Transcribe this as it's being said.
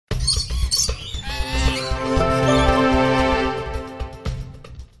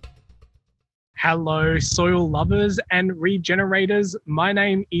Hello, soil lovers and regenerators. My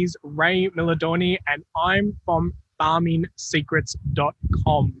name is Ray Milidoni, and I'm from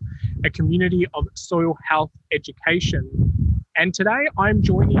farmingsecrets.com, a community of soil health education. And today I'm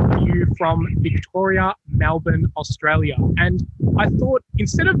joining you from Victoria, Melbourne, Australia. And I thought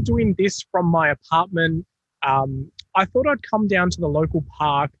instead of doing this from my apartment, I thought I'd come down to the local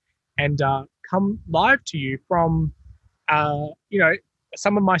park and come live to you from,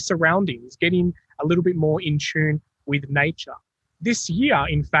 some of my surroundings, getting a little bit more in tune with nature. This year,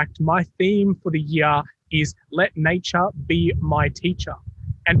 in fact, my theme for the year is Let Nature Be My Teacher.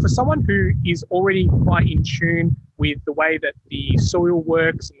 And for someone who is already quite in tune with the way that the soil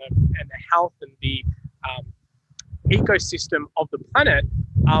works and the health and the ecosystem of the planet,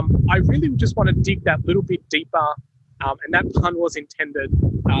 I really just want to dig that little bit deeper, and that pun was intended,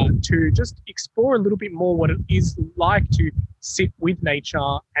 to just explore a little bit more what it is like to sit with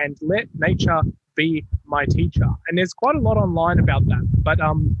nature and let nature be my teacher. And there's quite a lot online about that. But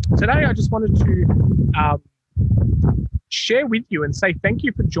today I just wanted to share with you and say thank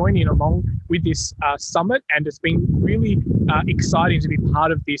you for joining along with this summit. And it's been really exciting to be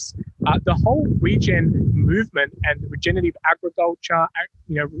part of this. The whole regen movement and regenerative agriculture,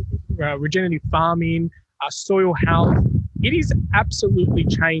 regenerative farming, soil health, it is absolutely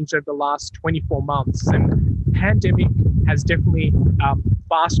changed over the last 24 months. And pandemic has definitely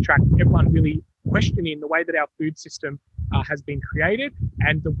fast-tracked everyone really questioning the way that our food system has been created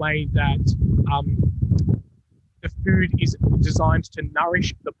and the way that the food is designed to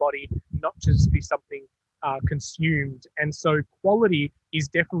nourish the body, not just be something consumed. And so quality is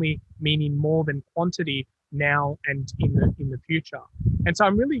definitely meaning more than quantity now and in the future. And so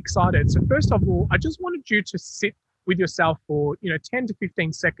I'm really excited. So first of all, I just wanted you to sit with yourself for 10 to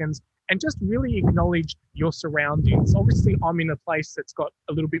 15 seconds and just really acknowledge your surroundings. Obviously, I'm in a place that's got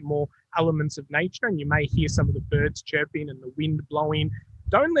a little bit more elements of nature, and you may hear some of the birds chirping and the wind blowing.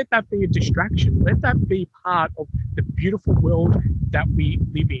 Don't let that be a distraction. Let that be part of the beautiful world that we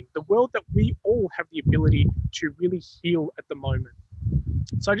live in, the world that we all have the ability to really heal at the moment.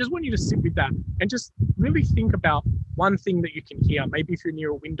 So I just want you to sit with that and just really think about one thing that you can hear. Maybe if you're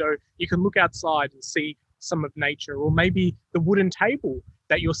near a window, you can look outside and see some of nature, or maybe the wooden table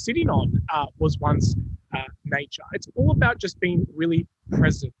that you're sitting on was once nature. It's all about just being really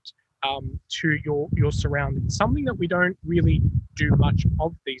present to your surroundings, something that we don't really do much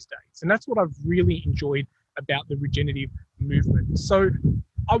of these days. And that's what I've really enjoyed about the regenerative movement. So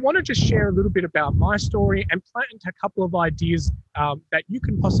I want to just share a little bit about my story and plant a couple of ideas that you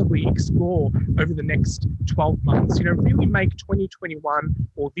can possibly explore over the next 12 months. Really make 2021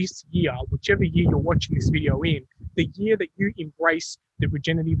 or this year, whichever year you're watching this video in, the year that you embrace the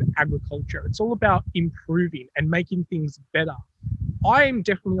regenerative agriculture. It's all about improving and making things better. I am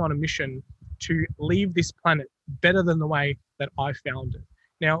definitely on a mission to leave this planet better than the way that I found it.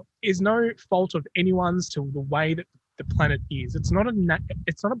 Now, it's no fault of anyone's to the way that the planet is. It's not a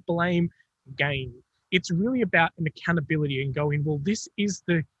blame game. It's really about an accountability and going, well, this is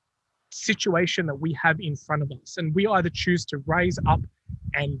the situation that we have in front of us, and we either choose to raise up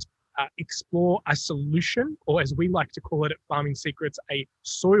and explore a solution, or as we like to call it at Farming Secrets, a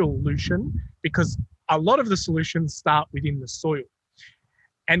soil-lution, because a lot of the solutions start within the soil.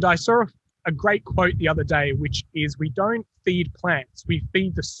 And I saw a great quote the other day, which is, we don't feed plants, we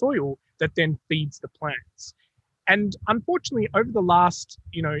feed the soil that then feeds the plants. And unfortunately, over the last,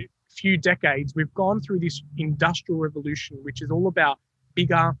 few decades, we've gone through this industrial revolution, which is all about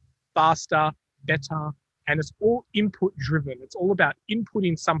bigger, faster, better, and it's all input driven. It's all about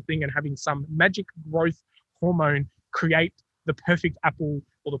inputting something and having some magic growth hormone create the perfect apple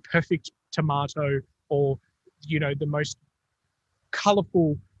or the perfect tomato or, the most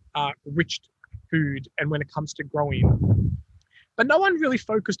colorful, rich food. And when it comes to growing, but no one really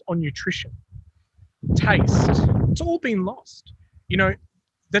focused on nutrition, taste. It's all been lost.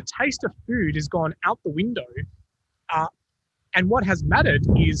 The taste of food has gone out the window. And what has mattered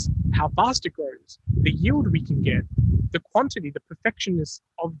is how fast it grows, the yield we can get, the quantity, the perfectionness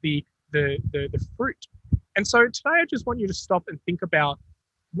of the fruit. And so today I just want you to stop and think about,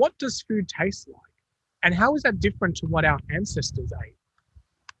 what does food taste like? And how is that different to what our ancestors ate?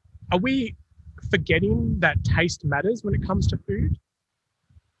 Are we forgetting that taste matters when it comes to food?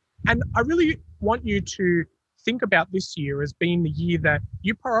 And I really want you to think about this year as being the year that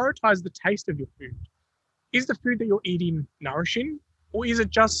you prioritize the taste of your food. Is the food that you're eating nourishing, or is it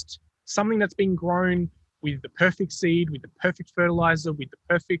just something that's been grown with the perfect seed, with the perfect fertilizer, with the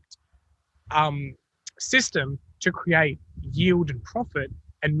perfect system to create yield and profit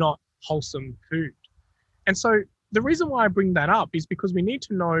and not wholesome food? And so the reason why I bring that up is because we need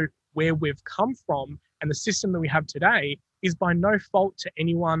to know where we've come from and the system that we have today is by no fault to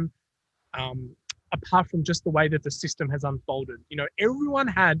anyone, apart from just the way that the system has unfolded. You know, everyone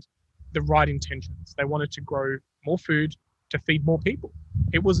had the right intentions. They wanted to grow more food to feed more people.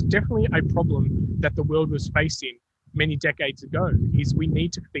 It was definitely a problem that the world was facing many decades ago, is we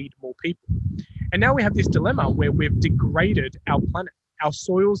need to feed more people. And now we have this dilemma where we've degraded our planet. Our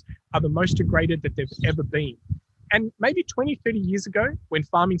soils are the most degraded that they've ever been. And maybe 20, 30 years ago, when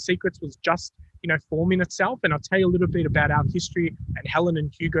Farming Secrets was just, forming itself, and I'll tell you a little bit about our history and Helen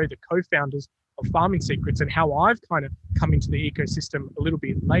and Hugo, the co-founders of Farming Secrets, and how I've kind of come into the ecosystem a little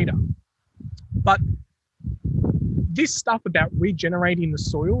bit later. But this stuff about regenerating the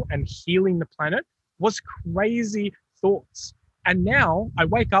soil and healing the planet was crazy thoughts. And now I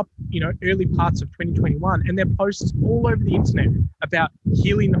wake up, early parts of 2021, and there are posts all over the internet about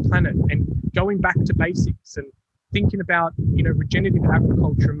healing the planet and going back to basics and thinking about, regenerative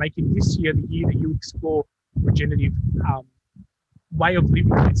agriculture and making this year the year that you explore regenerative way of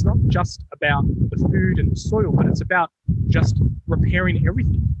living. It's not just about the food and the soil, but it's about just repairing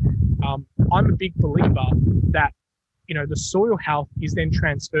everything. I'm a big believer that, the soil health is then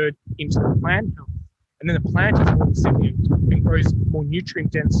transferred into the plant health. And then the plant is more resilient and grows more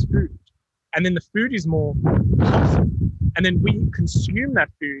nutrient-dense food. And then the food is more healthy. And then we consume that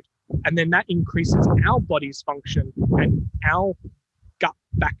food, and then that increases our body's function and our gut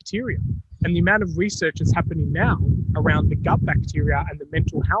bacteria. And the amount of research that's happening now around the gut bacteria and the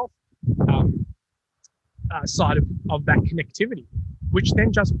mental health side of that connectivity, which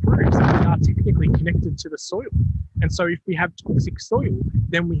then just proves that we are technically connected to the soil. And so if we have toxic soil,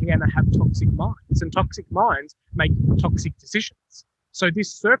 then we're going to have toxic minds, and toxic minds make toxic decisions. So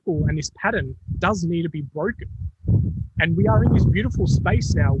this circle and this pattern does need to be broken. And we are in this beautiful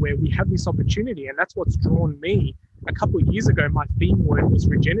space now where we have this opportunity, and that's what's drawn me. A couple of years ago, my theme word was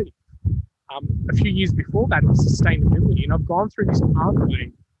regenerative. A few years before that, it was sustainability. And I've gone through this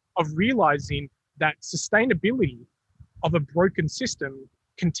pathway of realizing that sustainability of a broken system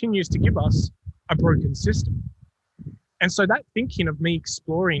continues to give us a broken system. And so that thinking of me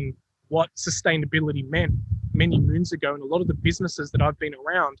exploring what sustainability meant many moons ago, and a lot of the businesses that I've been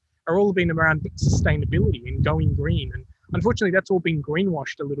around are all been around sustainability and going green. And unfortunately, that's all been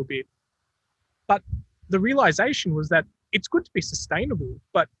greenwashed a little bit. But the realization was that it's good to be sustainable,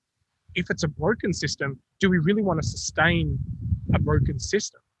 but if it's a broken system, do we really want to sustain a broken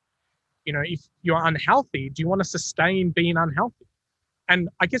system? If you're unhealthy, do you want to sustain being unhealthy? And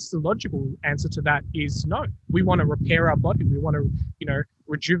I guess the logical answer to that is no. We want to repair our body. We want to,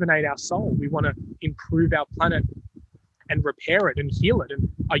 rejuvenate our soul. We want to improve our planet and repair it and heal it. And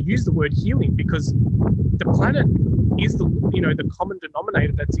I use the word healing because the planet is the common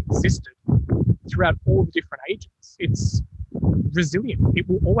denominator that's existed throughout all the different ages. It's resilient. It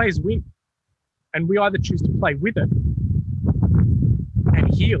will always win. And we either choose to play with it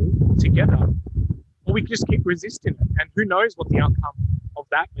and heal together, or we can just keep resisting it. And who knows what the outcome of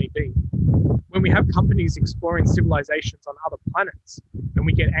that may be. When we have companies exploring civilizations on other planets and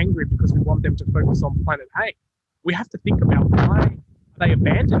we get angry because we want them to focus on planet A, we have to think about why are they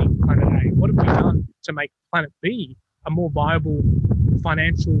abandoning planet A? What have we done to make planet B a more viable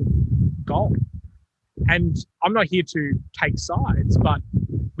financial goal? And I'm not here to take sides, but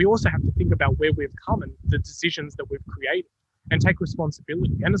we also have to think about where we've come and the decisions that we've created and take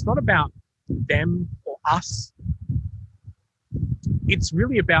responsibility. And it's not about them or us. It's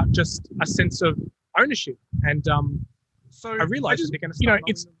really about just a sense of ownership. And so I realize they're going to start,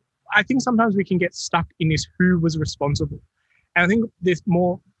 I think sometimes we can get stuck in this who was responsible. And I think this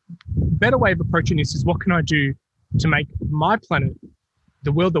better way of approaching this is what can I do to make my planet,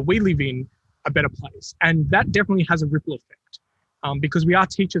 the world that we live in, a better place? And that definitely has a ripple effect because we are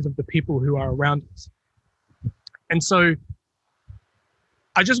teachers of the people who are around us. And so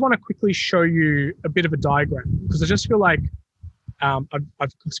I just want to quickly show you a bit of a diagram because I just feel like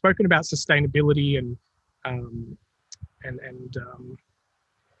I've spoken about sustainability and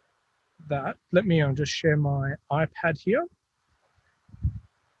that. Let me just share my iPad here.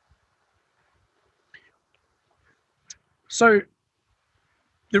 So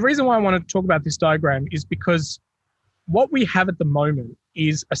the reason why I want to talk about this diagram is because what we have at the moment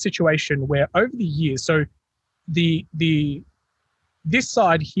is a situation where over the years, so this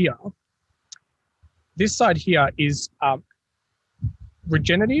side here is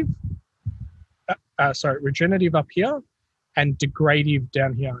regenerative up here and degradative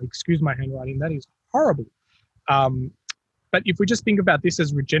down here. Excuse my handwriting, that is horrible. But if we just think about this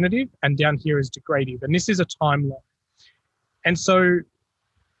as regenerative and down here is degradative, and this is a timeline. And so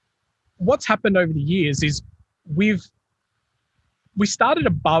what's happened over the years is we started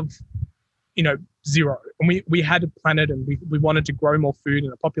above zero. And we had a planet, and we wanted to grow more food,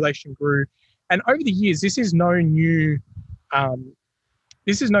 and the population grew. And over the years, this is no new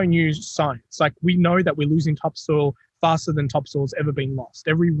science. Like, we know that we're losing topsoil faster than topsoil's ever been lost.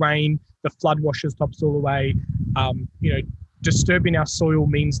 Every rain, the flood washes topsoil away. Disturbing our soil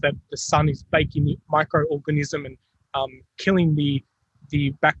means that the sun is baking the microorganism and killing the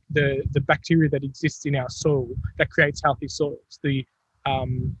bacteria that exists in our soil that creates healthy soils.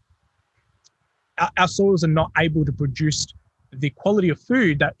 Our soils are not able to produce the quality of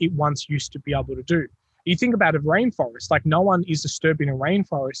food that it once used to be able to do. You think about a rainforest, like, no one is disturbing a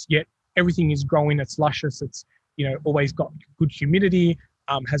rainforest, yet everything is growing, it's luscious, it's always got good humidity,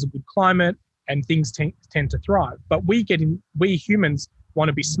 has a good climate, and things tend to thrive. But we humans want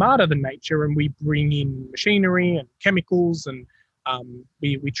to be smarter than nature, and we bring in machinery and chemicals, and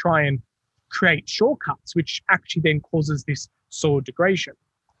we try and create shortcuts, which actually then causes this soil degradation.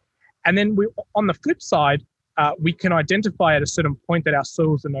 And then on the flip side, we can identify at a certain point that our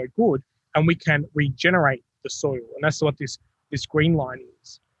soils are no good, and we can regenerate the soil. And that's what this green line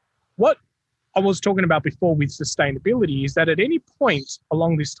is. What I was talking about before with sustainability is that at any point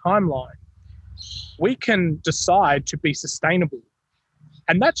along this timeline, we can decide to be sustainable.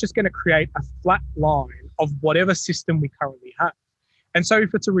 And that's just going to create a flat line of whatever system we currently have. And so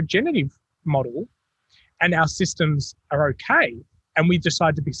if it's a regenerative model and our systems are okay, and we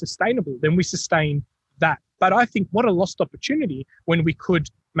decide to be sustainable, then we sustain that. But I think what a lost opportunity when we could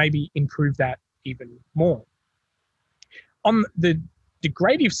maybe improve that even more. On the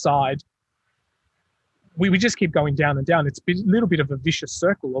degradative side, we just keep going down and down. It's a little bit of a vicious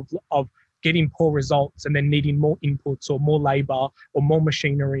circle of getting poor results and then needing more inputs or more labor or more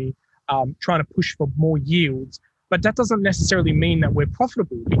machinery, trying to push for more yields. But that doesn't necessarily mean that we're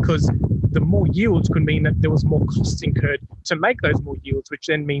profitable, because the more yields could mean that there was more costs incurred to make those more yields, which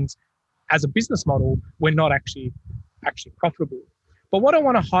then means as a business model, we're not actually profitable. But what I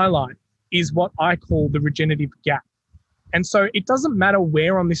want to highlight is what I call the regenerative gap. And so it doesn't matter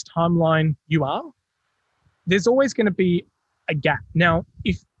where on this timeline you are, there's always going to be a gap. Now,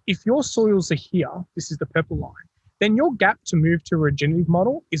 if your soils are here, this is the purple line, then your gap to move to a regenerative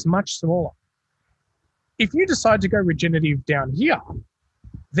model is much smaller. If you decide to go regenerative down here,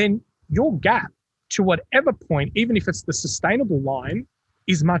 then your gap to whatever point, even if it's the sustainable line,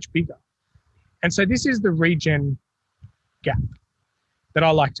 is much bigger. And so this is the regen gap that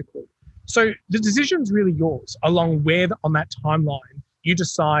I like to call. So the decision's really yours along where on that timeline you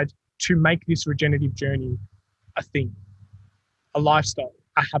decide to make this regenerative journey a thing, a lifestyle,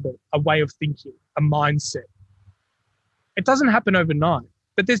 a habit, a way of thinking, a mindset. It doesn't happen overnight,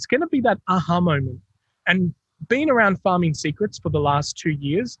 but there's going to be that aha moment. And being around Farming Secrets for the last 2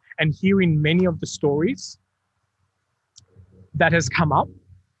 years and hearing many of the stories that has come up,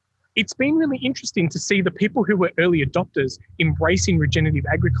 it's been really interesting to see the people who were early adopters embracing regenerative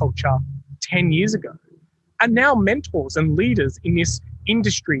agriculture 10 years ago are now mentors and leaders in this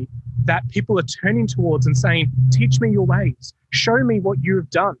industry that people are turning towards and saying, teach me your ways, show me what you have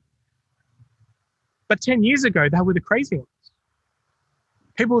done. But 10 years ago, they were the crazy ones.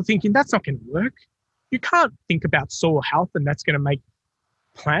 People were thinking, that's not going to work. You can't think about soil health and that's going to make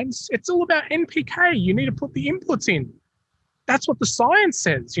plants. It's all about NPK. You need to put the inputs in. That's what the science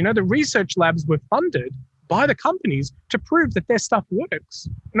says. The research labs were funded by the companies to prove that their stuff works.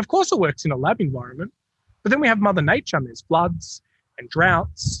 And of course it works in a lab environment. But then we have Mother Nature, and there's floods and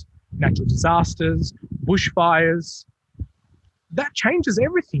droughts, natural disasters, bushfires. That changes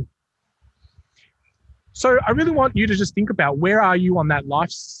everything. So I really want you to just think about, where are you on that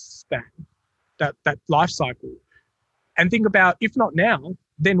lifespan, that life cycle, and think about, if not now,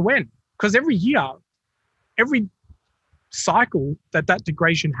 then when? Because every year, every cycle that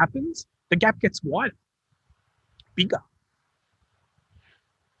degradation happens, the gap gets wider, bigger.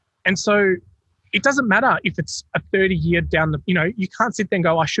 And so it doesn't matter if it's a 30-year down the, you can't sit there and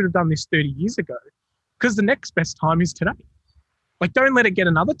go, I should have done this 30 years ago, because the next best time is today. Like, don't let it get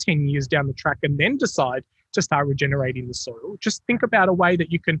another 10 years down the track and then decide to start regenerating the soil. Just think about a way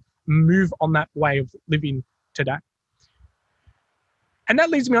that you can move on that way of living today. And that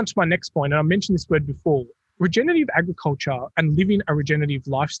leads me on to my next point, and I mentioned this word before. Regenerative agriculture and living a regenerative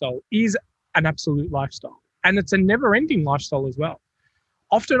lifestyle is an absolute lifestyle. And it's a never-ending lifestyle as well.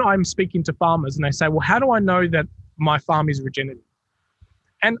 Often I'm speaking to farmers and they say, well, how do I know that my farm is regenerative?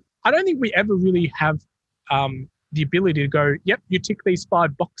 And I don't think we ever really have the ability to go, yep, you tick these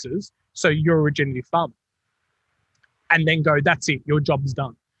 5 boxes, so you're a regenerative farmer. And then go, that's it, your job's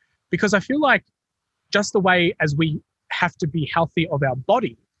done. Because I feel like just the way as we have to be healthy of our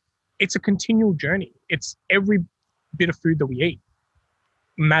body, it's a continual journey. It's every bit of food that we eat.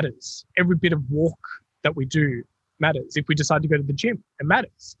 matters. Every bit of walk that we do matters. If we decide to go to the gym, it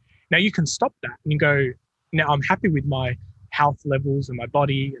matters. Now you can stop that and you go, now I'm happy with my health levels and my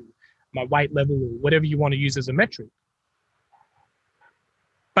body and my weight level or whatever you want to use as a metric.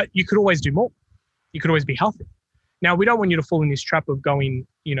 But you could always do more. You could always be healthy. Now, we don't want you to fall in this trap of going,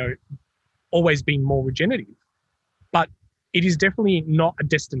 always being more regenerative, but it is definitely not a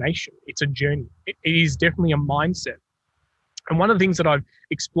destination. It's a journey. It is definitely a mindset. And one of the things that I've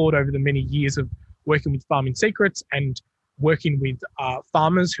explored over the many years of working with Farming Secrets and working with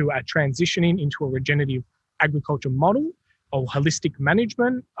farmers who are transitioning into a regenerative agriculture model or holistic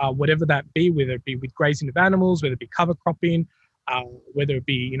management, whatever that be, whether it be with grazing of animals, whether it be cover cropping, whether it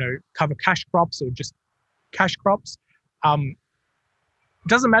be, cover cash crops or just cash crops. It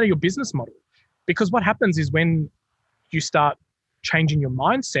doesn't matter your business model, because what happens is when you start changing your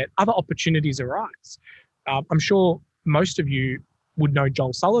mindset, other opportunities arise. I'm sure most of you would know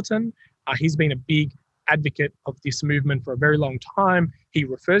Joel Salatin. He's been a big advocate of this movement for a very long time. He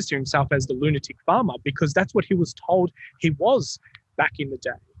refers to himself as the lunatic farmer because that's what he was told he was back in the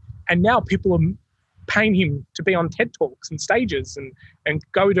day. And now people are paying him to be on TED Talks and stages and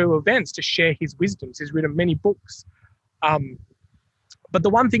go to events to share his wisdoms. He's written many books. But the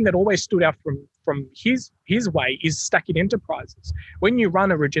one thing that always stood out from his way is stacking enterprises. When you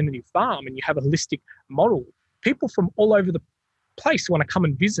run a regenerative farm and you have a holistic model, people from all over the place want to come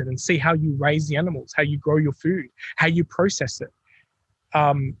and visit and see how you raise the animals, how you grow your food, how you process it.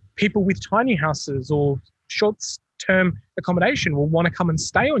 People with tiny houses or short-term accommodation will want to come and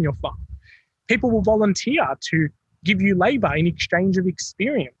stay on your farm. People will volunteer to give you labor in exchange of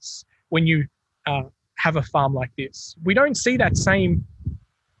experience when you have a farm like this. We don't see that same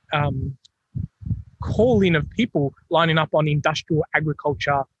call-in of people lining up on industrial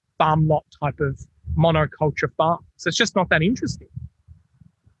agriculture, farm lot type of monoculture farms. It's just not that interesting.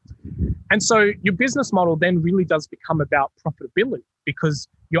 And so your business model then really does become about profitability, because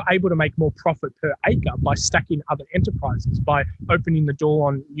you're able to make more profit per acre by stacking other enterprises, by opening the door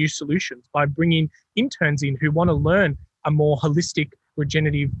on new solutions, by bringing interns in who want to learn a more holistic,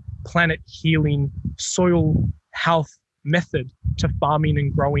 regenerative, planet healing, soil health method to farming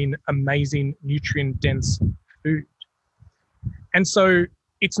and growing amazing nutrient dense food. And so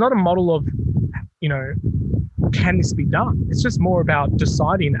it's not a model of, can this be done? It's just more about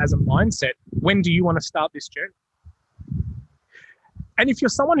deciding as a mindset, when do you want to start this journey? And if you're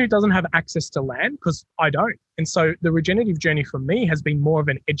someone who doesn't have access to land, because I don't, and so the regenerative journey for me has been more of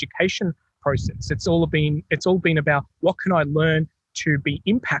an education process. It's all been about what can I learn to be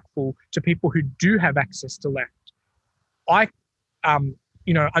impactful to people who do have access to land. I'm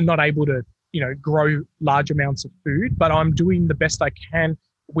not able to, grow large amounts of food, but I'm doing the best I can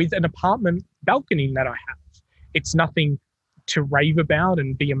with an apartment balcony that I have. It's nothing to rave about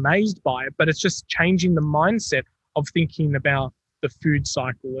and be amazed by it, but it's just changing the mindset of thinking about the food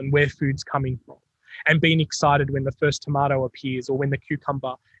cycle and where food's coming from, and being excited when the first tomato appears or when the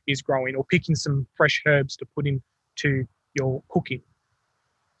cucumber is growing, or picking some fresh herbs to put into your cooking.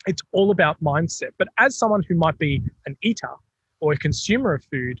 It's all about mindset. But as someone who might be an eater or a consumer of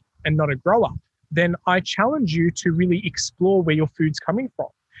food and not a grower, then I challenge you to really explore where your food's coming from.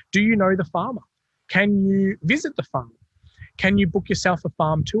 Do you know the farmer? Can you visit the farm? Can you book yourself a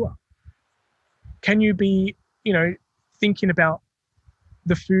farm tour? Can you be, thinking about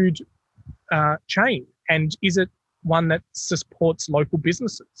the food chain? And is it one that supports local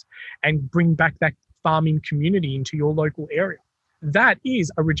businesses and bring back that farming community into your local area? That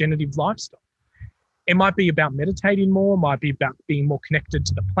is a regenerative lifestyle. It might be about meditating more, might be about being more connected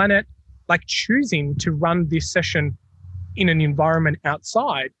to the planet. Like choosing to run this session in an environment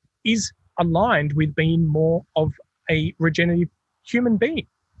outside is aligned with being more of a regenerative human being.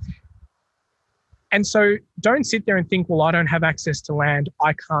 And so don't sit there and think, well, I don't have access to land,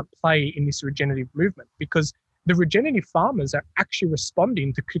 I can't play in this regenerative movement, because the regenerative farmers are actually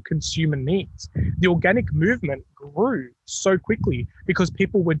responding to consumer needs. The organic movement grew so quickly because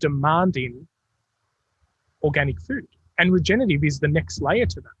people were demanding organic food. And regenerative is the next layer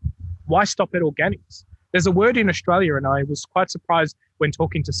to that. Why stop at organics? There's a word in Australia, and I was quite surprised when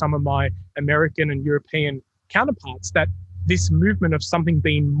talking to some of my American and European counterparts, that this movement of something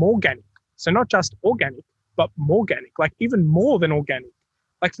being more organic, so not just organic, but more organic, like even more than organic.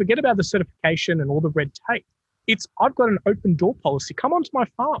 Like forget about the certification and all the red tape. It's, I've got an open door policy. Come onto my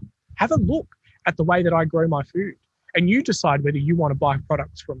farm, have a look at the way that I grow my food, and you decide whether you want to buy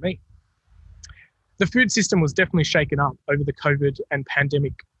products from me. The food system was definitely shaken up over the COVID and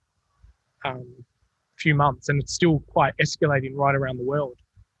pandemic few months, and it's still quite escalating right around the world.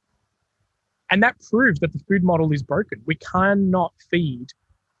 And that proved that the food model is broken. We cannot feed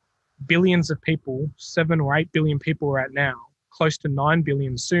billions of people, 7 or 8 billion people right now, close to 9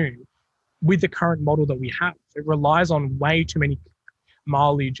 billion soon, with the current model that we have. It relies on way too many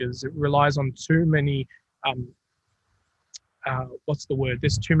mileages. It relies on too many,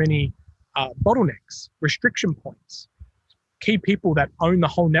 There's too many bottlenecks, restriction points, key people that own the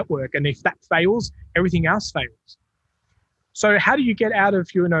whole network. And if that fails, everything else fails. So how do you get out of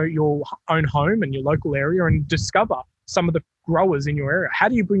your own home and your local area and discover some of the growers in your area? How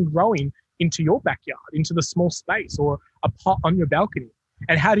do you bring growing into your backyard, into the small space or a pot on your balcony?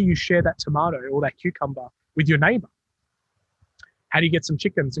 And how do you share that tomato or that cucumber with your neighbor? How do you get some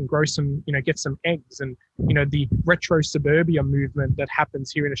chickens and grow some, get some eggs? And, the retro suburbia movement that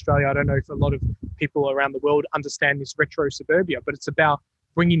happens here in Australia, I don't know if a lot of people around the world understand this retro suburbia, but it's about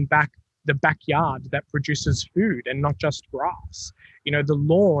bringing back the backyard that produces food and not just grass. The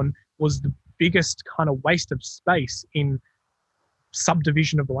lawn was the biggest kind of waste of space in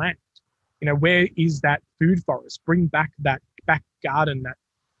subdivision of land. Where is that food forest? Bring back that back garden that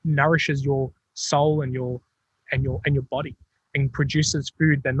nourishes your soul and your body, and produces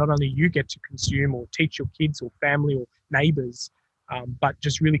food that not only you get to consume or teach your kids or family or neighbors, but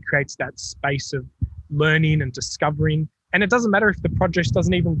just really creates that space of learning and discovering. And it doesn't matter if the produce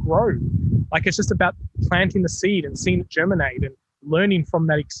doesn't even grow. It's just about planting the seed and seeing it germinate and learning from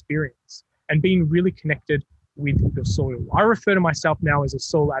that experience and being really connected with the soil. I refer to myself now as a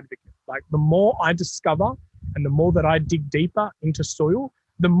soil advocate. The more I discover and the more that I dig deeper into soil,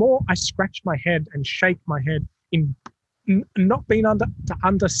 the more I scratch my head and shake my head in not being to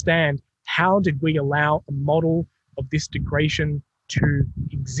understand how did we allow a model of this degradation to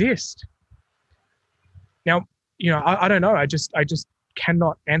exist. Now, I don't know. I just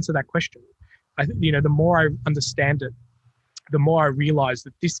cannot answer that question. The more I understand it, the more I realize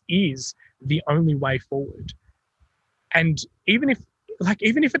that this is the only way forward. And even if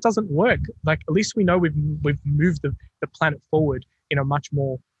it doesn't work, at least we know we've moved the planet forward in a much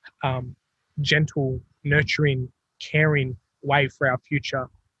more gentle, nurturing, caring way for our future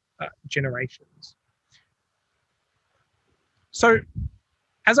generations. So,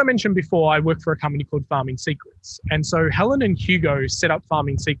 as I mentioned before, I work for a company called Farming Secrets. And so Helen and Hugo set up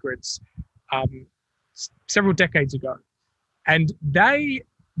Farming Secrets several decades ago. And they've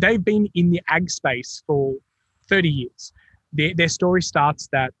been in the ag space for 30 years. Their story starts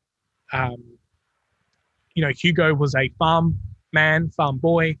that, Hugo was a farm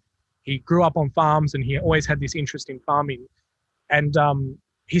boy. He grew up on farms and he always had this interest in farming. And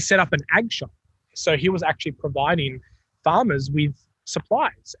he set up an ag shop. So he was actually providing farmers with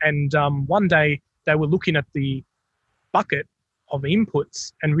supplies. And one day they were looking at the bucket of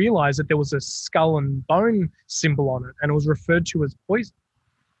inputs and realized that there was a skull and bone symbol on it, and it was referred to as poison.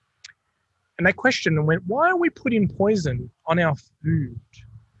 And they questioned and went, why are we putting poison on our food?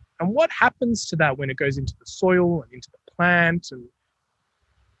 And what happens to that when it goes into the soil and into the plant? And,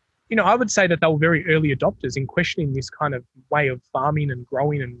 I would say that they were very early adopters in questioning this kind of way of farming and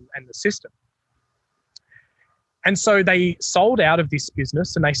growing and the system. And so they sold out of this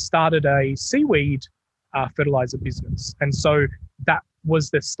business and they started a seaweed fertilizer business. And so that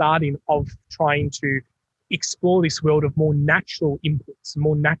was the starting of trying to explore this world of more natural inputs,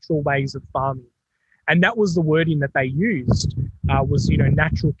 more natural ways of farming. And that was the wording that they used, was,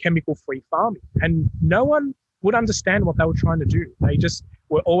 natural chemical-free farming. And no one would understand what they were trying to do. They just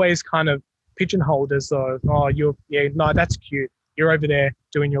were always kind of pigeonholed as, that's cute. You're over there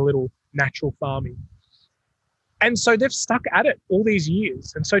doing your little natural farming. And so they've stuck at it all these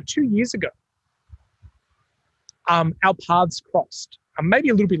years. And so 2 years ago, our paths crossed, maybe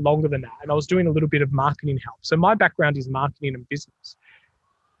a little bit longer than that. And I was doing a little bit of marketing help. So my background is marketing and business.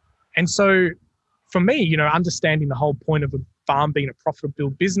 And so for me, understanding the whole point of a farm being a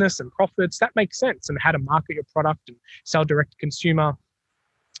profitable business and profits, that makes sense. And how to market your product and sell direct to consumer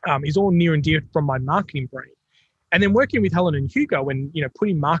is all near and dear from my marketing brain. And then working with Helen and Hugo and,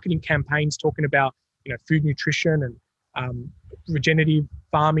 putting marketing campaigns, talking about, food nutrition and regenerative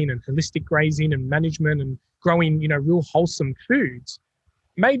farming and holistic grazing and management and growing, real wholesome foods,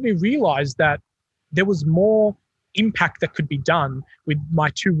 made me realize that there was more impact that could be done with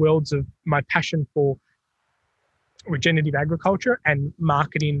my two worlds of my passion for regenerative agriculture and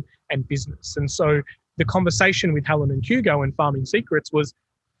marketing and business. And so the conversation with Helen and Hugo and Farming Secrets was,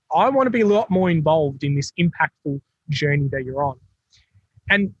 I want to be a lot more involved in this impactful journey that you're on.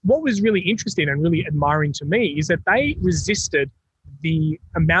 And what was really interesting and really admiring to me is that they resisted the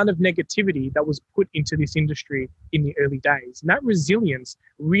amount of negativity that was put into this industry in the early days. And that resilience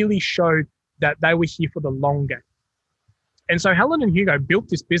really showed that they were here for the long game. And so Helen and Hugo built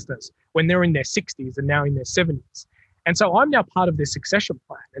this business when they were in their 60s and now in their 70s. And so I'm now part of their succession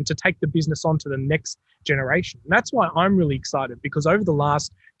plan and to take the business on to the next generation. And that's why I'm really excited, because over the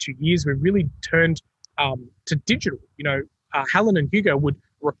last 2 years, we've really turned to digital. Helen and Hugo would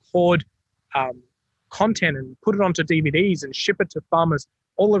record content and put it onto DVDs and ship it to farmers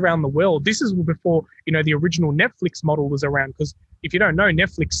all around the world. This is before, the original Netflix model was around, because if you don't know,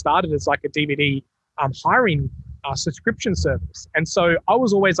 Netflix started as like a DVD hiring subscription service. And so I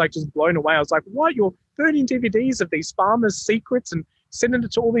was always like just blown away. I was like, what? You're burning DVDs of these farmers' secrets and sending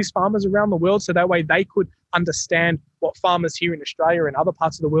it to all these farmers around the world so that way they could understand what farmers here in Australia and other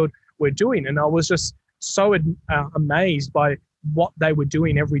parts of the world were doing. And I was just so amazed by what they were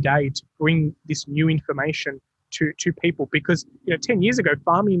doing every day to bring this new information to people. Because 10 years ago,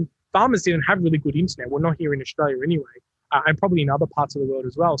 farmers didn't have really good internet. Well, not here in Australia anyway, and probably in other parts of the world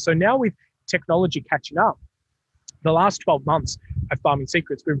as well. So now with technology catching up, the last 12 months at Farming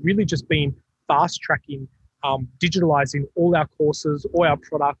Secrets, we've really just been fast tracking, digitalizing all our courses, all our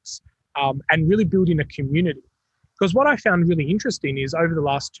products, and really building a community. Because what I found really interesting is over the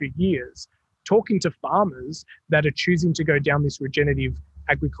last 2 years, talking to farmers that are choosing to go down this regenerative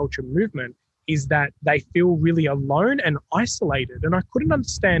agriculture movement, is that they feel really alone and isolated. And I couldn't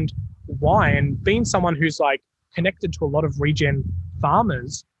understand why. And being someone who's like connected to a lot of regen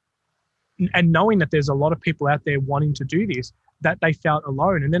farmers, and knowing that there's a lot of people out there wanting to do this, that they felt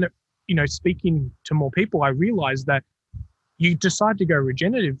alone. And then, speaking to more people, I realized that you decide to go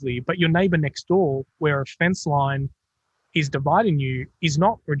regeneratively, but your neighbor next door, where a fence line is dividing you, is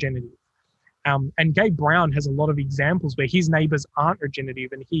not regenerative. And Gabe Brown has a lot of examples where his neighbors aren't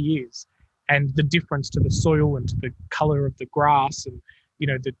regenerative and he is. And the difference to the soil and to the color of the grass and,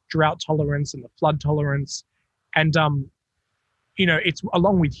 the drought tolerance and the flood tolerance. And, it's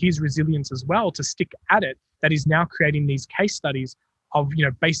along with his resilience as well to stick at it, that is now creating these case studies of,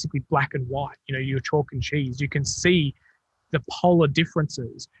 basically black and white, your chalk and cheese. You can see the polar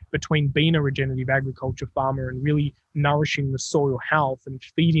differences between being a regenerative agriculture farmer and really nourishing the soil health and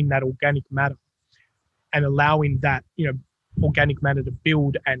feeding that organic matter and allowing that, organic matter to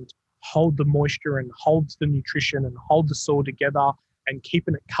build and hold the moisture and hold the nutrition and hold the soil together and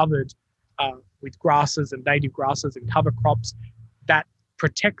keeping it covered with grasses and native grasses and cover crops that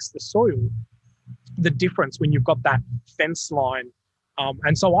protects the soil. The difference when you've got that fence line.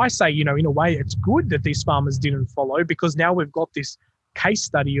 And so I say, in a way, it's good that these farmers didn't follow, because now we've got this case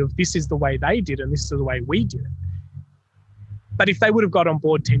study of this is the way they did and this is the way we did it. But if they would have got on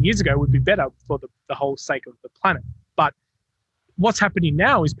board 10 years ago, it would be better for the whole sake of the planet. But what's happening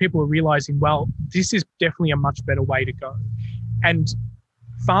now is people are realizing, well, this is definitely a much better way to go. And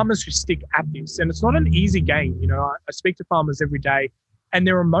farmers who stick at this, and it's not an easy game. I speak to farmers every day, and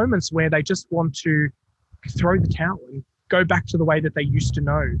there are moments where they just want to throw the towel and go back to the way that they used to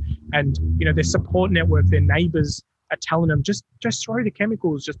know. And, their support network, their neighbors are telling them, just throw the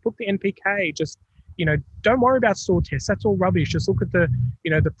chemicals, just put the NPK, just, don't worry about soil tests. That's all rubbish. Just look at the,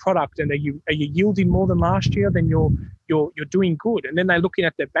 the product, and are you yielding more than last year? Then you're doing good. And then they're looking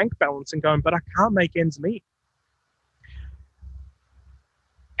at their bank balance and going, but I can't make ends meet.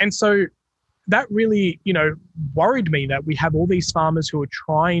 And so that really, worried me, that we have all these farmers who are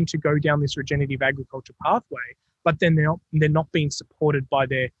trying to go down this regenerative agriculture pathway, but then they're not being supported by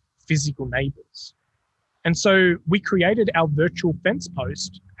their physical neighbors. And so we created our virtual fence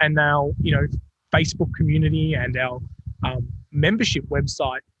post and our, Facebook community and our membership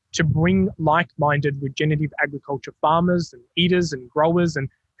website to bring like-minded regenerative agriculture farmers and eaters and growers and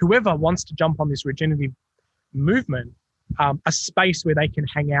whoever wants to jump on this regenerative movement, a space where they can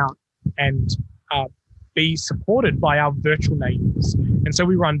hang out and be supported by our virtual neighbors. And so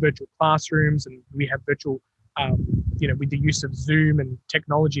we run virtual classrooms, and we have virtual, with the use of Zoom and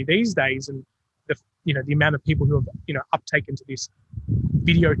technology these days, and the amount of people who have, uptaken to this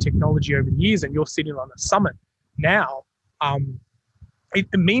video technology over the years, and you're sitting on a summit now, it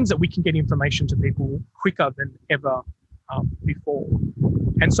means that we can get information to people quicker than ever before.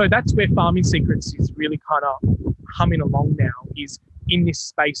 And so that's where Farming Secrets is really kind of humming along now, is in this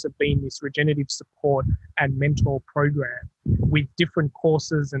space of being this regenerative support and mentor program with different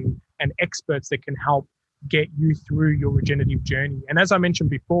courses and experts that can help get you through your regenerative journey. And as I mentioned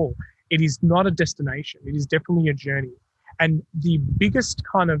before, it is not a destination. It is definitely a journey. And the biggest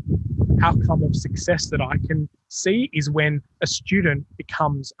kind of outcome of success that I can see is when a student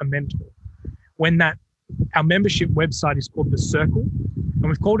becomes a mentor. When our membership website is called The Circle, and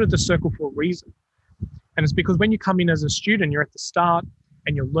we've called it The Circle for a reason. And it's because when you come in as a student, you're at the start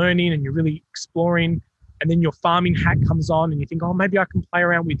and you're learning and you're really exploring, and then your farming hat comes on and you think, oh, maybe I can play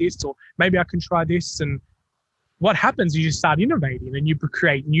around with this, or maybe I can try this. And what happens is you start innovating and you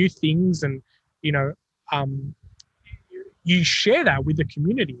create new things, and you share that with the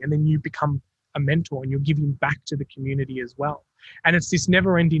community, and then you become a mentor and you're giving back to the community as well. And it's this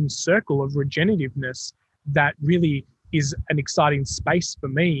never-ending circle of regenerativeness that really is an exciting space for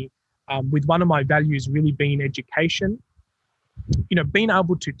me, with one of my values really being education. Being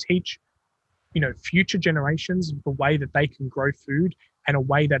able to teach, future generations the way that they can grow food and a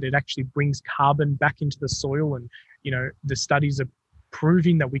way that it actually brings carbon back into the soil. And, the studies are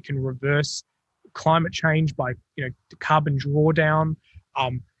proving that we can reverse climate change by, the carbon drawdown.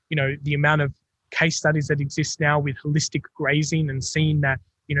 The amount of case studies that exist now with holistic grazing and seeing that,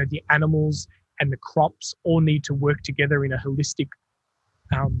 the animals and the crops all need to work together in a holistic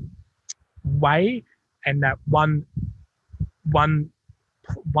way, and that one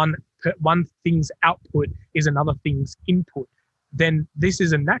thing's output is another thing's input, then this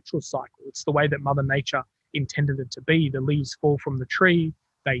is a natural cycle. It's the way that Mother Nature intended it to be. The leaves fall from the tree,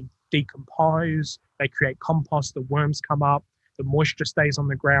 they decompose, they create compost, the worms come up, the moisture stays on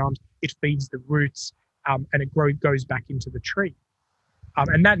the ground, it feeds the roots, and it goes back into the tree.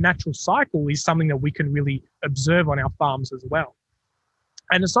 And that natural cycle is something that we can really observe on our farms as well.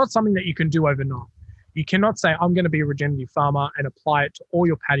 And it's not something that you can do overnight. You cannot say, I'm going to be a regenerative farmer and apply it to all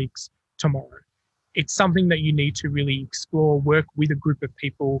your paddocks tomorrow. It's something that you need to really explore, work with a group of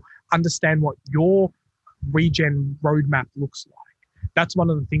people, understand what your regen roadmap looks like. That's one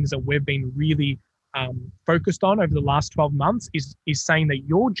of the things that we've been really focused on over the last 12 months is saying that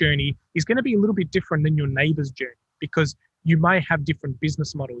your journey is going to be a little bit different than your neighbor's journey, because you may have different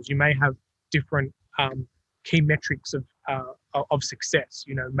business models. You may have different key metrics of success.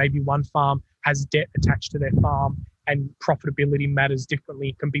 Maybe one farm has debt attached to their farm and profitability matters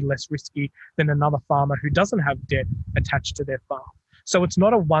differently, can be less risky than another farmer who doesn't have debt attached to their farm. So it's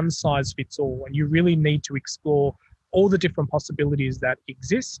not a one size fits all, and you really need to explore all the different possibilities that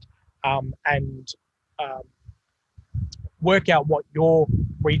exist, and work out what your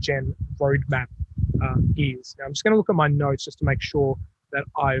regen roadmap is. Now, I'm just going to look at my notes just to make sure that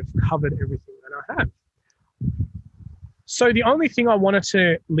I've covered everything that I have. So the only thing I wanted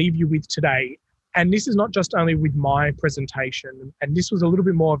to leave you with today, and this is not just only with my presentation, and this was a little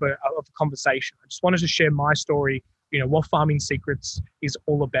bit more of a conversation. I just wanted to share my story, what Farming Secrets is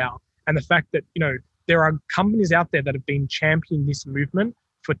all about, and the fact that, there are companies out there that have been championing this movement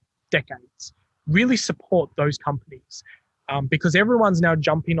for decades. Really support those companies, because everyone's now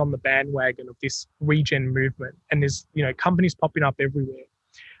jumping on the bandwagon of this regen movement, and there's, companies popping up everywhere.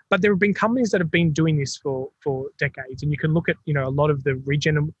 But there have been companies that have been doing this for decades, and you can look at, a lot of the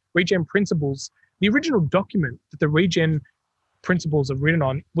regen principles. The original document that the regen principles are written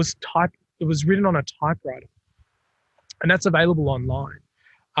on was written on a typewriter, and that's available online.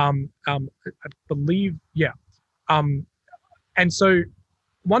 I believe, yeah. And so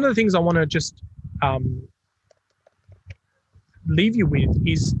one of the things I want to just leave you with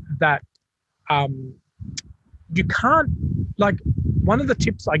is that you can't, one of the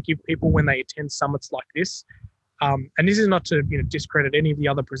tips I give people when they attend summits like this, and this is not to discredit any of the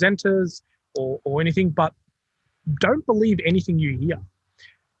other presenters or anything, but don't believe anything you hear.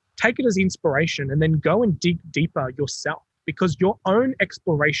 Take it as inspiration and then go and dig deeper yourself, because your own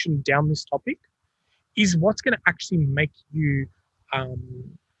exploration down this topic is what's going to actually make you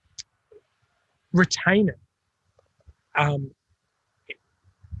retain it.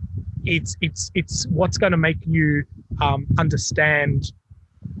 It's what's going to make you understand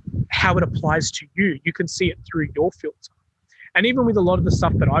how it applies to you. You can see it through your filter. And even with a lot of the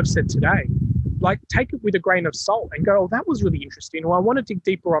stuff that I've said today, take it with a grain of salt and go, oh, that was really interesting, or I want to dig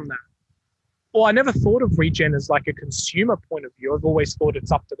deeper on that. Or I never thought of regen as a consumer point of view. I've always thought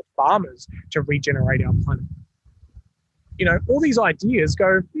it's up to the farmers to regenerate our planet. All these ideas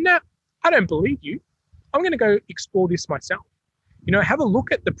go, nah, I don't believe you. I'm going to go explore this myself. Have a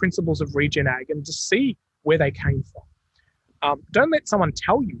look at the principles of regen ag and just see where they came from. Don't let someone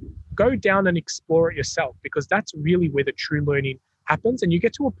tell you. Go down and explore it yourself, because that's really where the true learning happens, and you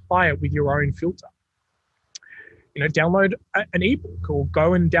get to apply it with your own filter. Download an ebook, or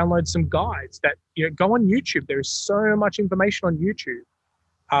go and download some guides that, go on YouTube. There is so much information on YouTube.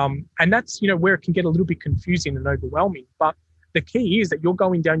 And that's, where it can get a little bit confusing and overwhelming. But the key is that you're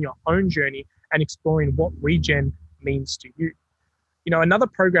going down your own journey and exploring what regen means to you. Another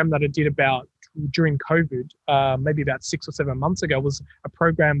program that I did during COVID, maybe about 6 or 7 months ago, was a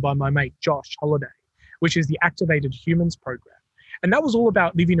program by my mate Josh Holiday, which is the Activated Humans program. And that was all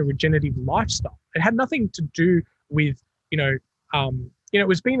about living a regenerative lifestyle. It had nothing to do with, it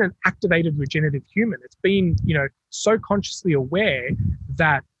was being an activated regenerative human. It's being, so consciously aware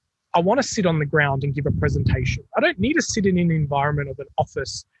that I want to sit on the ground and give a presentation. I don't need to sit in an environment of an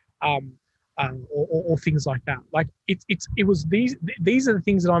office or things like that. Like it was these are the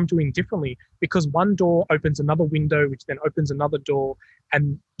things that I'm doing differently, because one door opens another window, which then opens another door,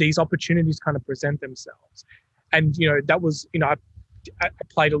 and these opportunities kind of present themselves. And that was I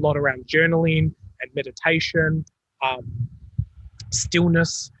played a lot around journaling and meditation,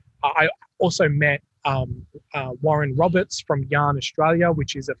 stillness. I also met Warren Roberts from Yarn Australia,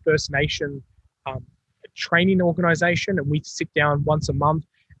 which is a First Nation training organisation, and we sit down once a month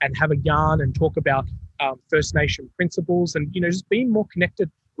and have a yarn and talk about First Nation principles, and just being more connected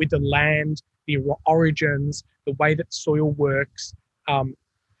with the land, the origins, the way that soil works.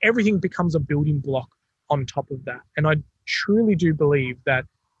 Everything becomes a building block on top of that. And I truly do believe that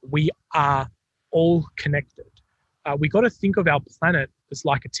we are all connected. We got to think of our planet as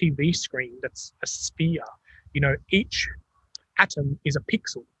like a TV screen that's a sphere. Each atom is a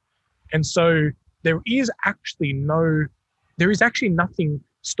pixel. And so there is actually nothing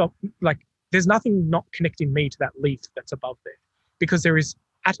there's nothing not connecting me to that leaf that's above there, because there is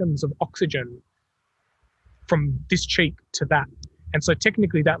atoms of oxygen from this cheek to that. And so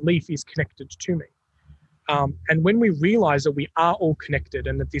technically that leaf is connected to me. And when we realize that we are all connected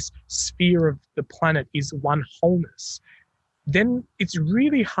and that this sphere of the planet is one wholeness, then it's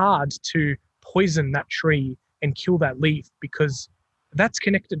really hard to poison that tree and kill that leaf, because that's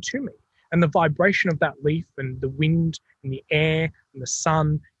connected to me. And the vibration of that leaf and the wind and the air and the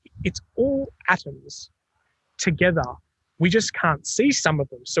sun, it's all atoms together. We just can't see some of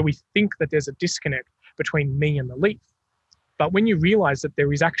them. So we think that there's a disconnect between me and the leaf. But when you realize that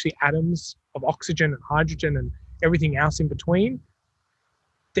there is actually atoms of oxygen and hydrogen and everything else in between,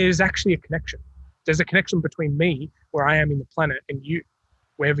 there's actually a connection. There's a connection between me, where I am in the planet, and you,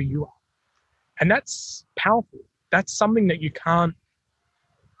 wherever you are. And that's powerful. That's something that you can't,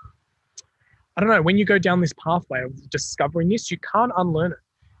 I don't know, when you go down this pathway of discovering this, you can't unlearn it.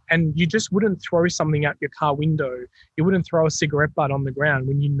 And you just wouldn't throw something out your car window. You wouldn't throw a cigarette butt on the ground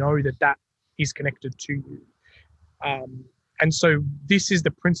when you know that that is connected to you. And so this is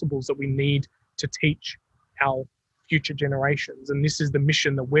the principles that we need to teach our future generations. And this is the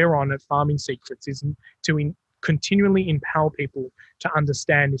mission that we're on at Farming Secrets, is to continually empower people to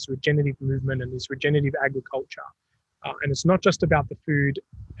understand this regenerative movement and this regenerative agriculture. And it's not just about the food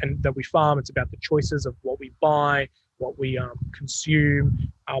and that we farm, it's about the choices of what we buy, what we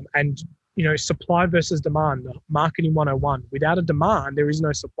consume, and supply versus demand, marketing 101. Without a demand, there is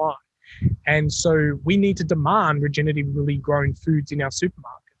no supply. And so we need to demand regeneratively grown foods in our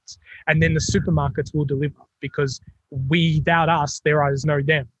supermarkets. And then the supermarkets will deliver, because without us, there is no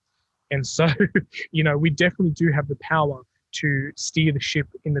them. And so, we definitely do have the power to steer the ship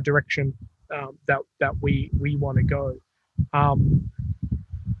in the direction that we want to go.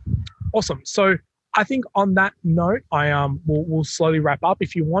 Awesome. So I think on that note, we'll slowly wrap up.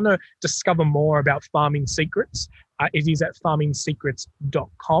 If you want to discover more about Farming Secrets, it is at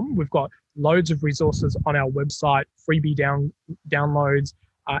farmingsecrets.com. We've got loads of resources on our website, freebie downloads.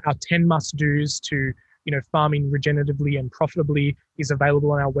 Our 10 must-dos to farming regeneratively and profitably is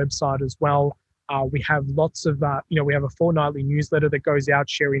available on our website as well. We have lots of we have a fortnightly newsletter that goes out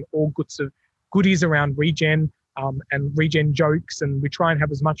sharing all goodies around regen and regen jokes, and we try and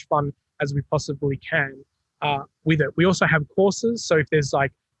have as much fun as we possibly can with it. We also have courses, so if there's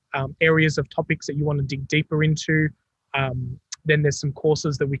areas of topics that you want to dig deeper into, then there's some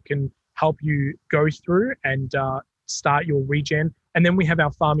courses that we can help you go through and start your regen. And then we have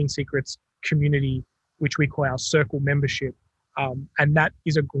our Farming Secrets community, which we call our Circle membership. And that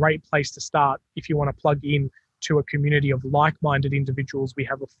is a great place to start if you want to plug in to a community of like-minded individuals. We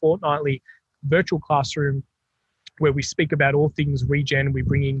have a fortnightly virtual classroom where we speak about all things regen. We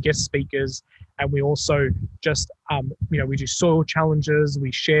bring in guest speakers, and we also just, we do soil challenges.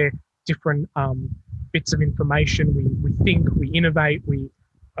 We share different bits of information. We think, we innovate, we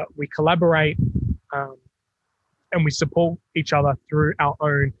collaborate, and we support each other through our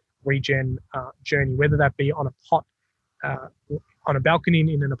own regen journey, whether that be on a pot, on a balcony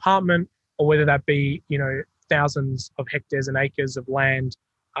in an apartment, or whether that be, thousands of hectares and acres of land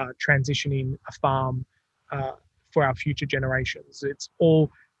transitioning a farm for our future generations. It's all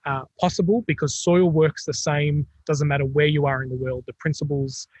possible because soil works the same, doesn't matter where you are in the world. The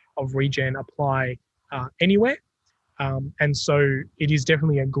principles of regen apply anywhere. And so it is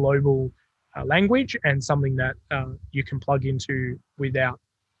definitely a global language and something that you can plug into without,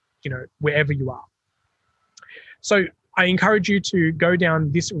 wherever you are. So I encourage you to go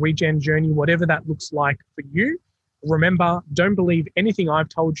down this regen journey, whatever that looks like for you. Remember, don't believe anything I've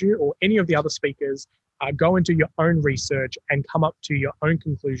told you or any of the other speakers. Go and do your own research and come up to your own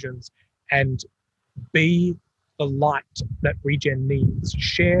conclusions and be the light that Regen needs.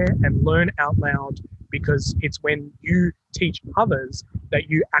 Share and learn out loud, because it's when you teach others that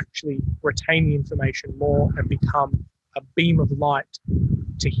you actually retain the information more and become a beam of light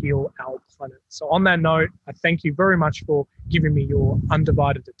to heal our planet. So on that note, I thank you very much for giving me your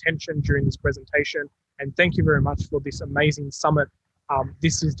undivided attention during this presentation. And thank you very much for this amazing summit.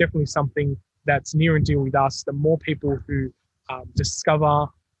 This is definitely something that's near and dear with us. The more people who discover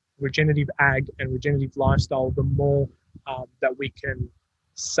regenerative ag and regenerative lifestyle, the more that we can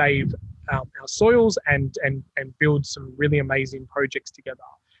save our soils and build some really amazing projects together.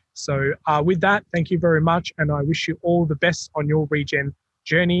 So with that, thank you very much. And I wish you all the best on your Regen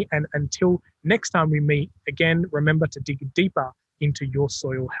journey. And until next time we meet again, remember to dig deeper into your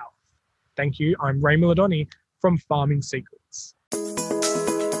soil health. Thank you. I'm Ray Milidoni from Farming Secrets.